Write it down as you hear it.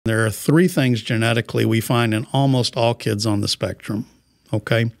There are three things genetically we find in almost all kids on the spectrum,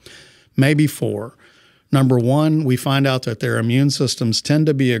 okay? Maybe four. Number one, we find out that their immune systems tend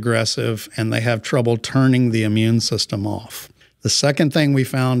to be aggressive and they have trouble turning the immune system off. The second thing we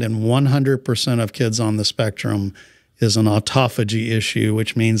found in 100% of kids on the spectrum is an autophagy issue,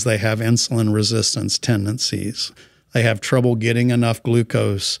 which means they have insulin resistance tendencies. They have trouble getting enough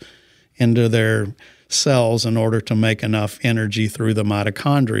glucose into their cells in order to make enough energy through the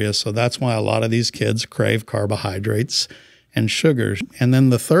mitochondria. So that's why a lot of these kids crave carbohydrates and sugars. And then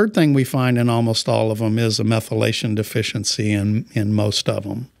the third thing we find in almost all of them is a methylation deficiency in most of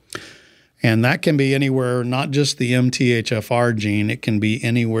them. And that can be anywhere, not just the MTHFR gene, it can be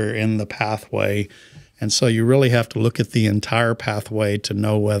anywhere in the pathway. And so you really have to look at the entire pathway to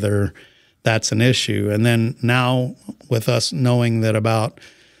know whether that's an issue. And then now with us knowing that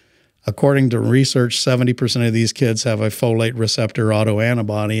according to research, 70% of these kids have a folate receptor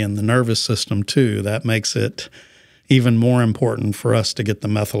autoantibody in the nervous system too. That makes it even more important for us to get the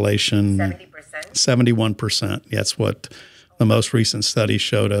methylation. 70%? 71%. That's what the most recent study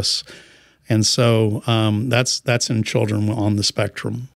showed us. And so that's in children on the spectrum.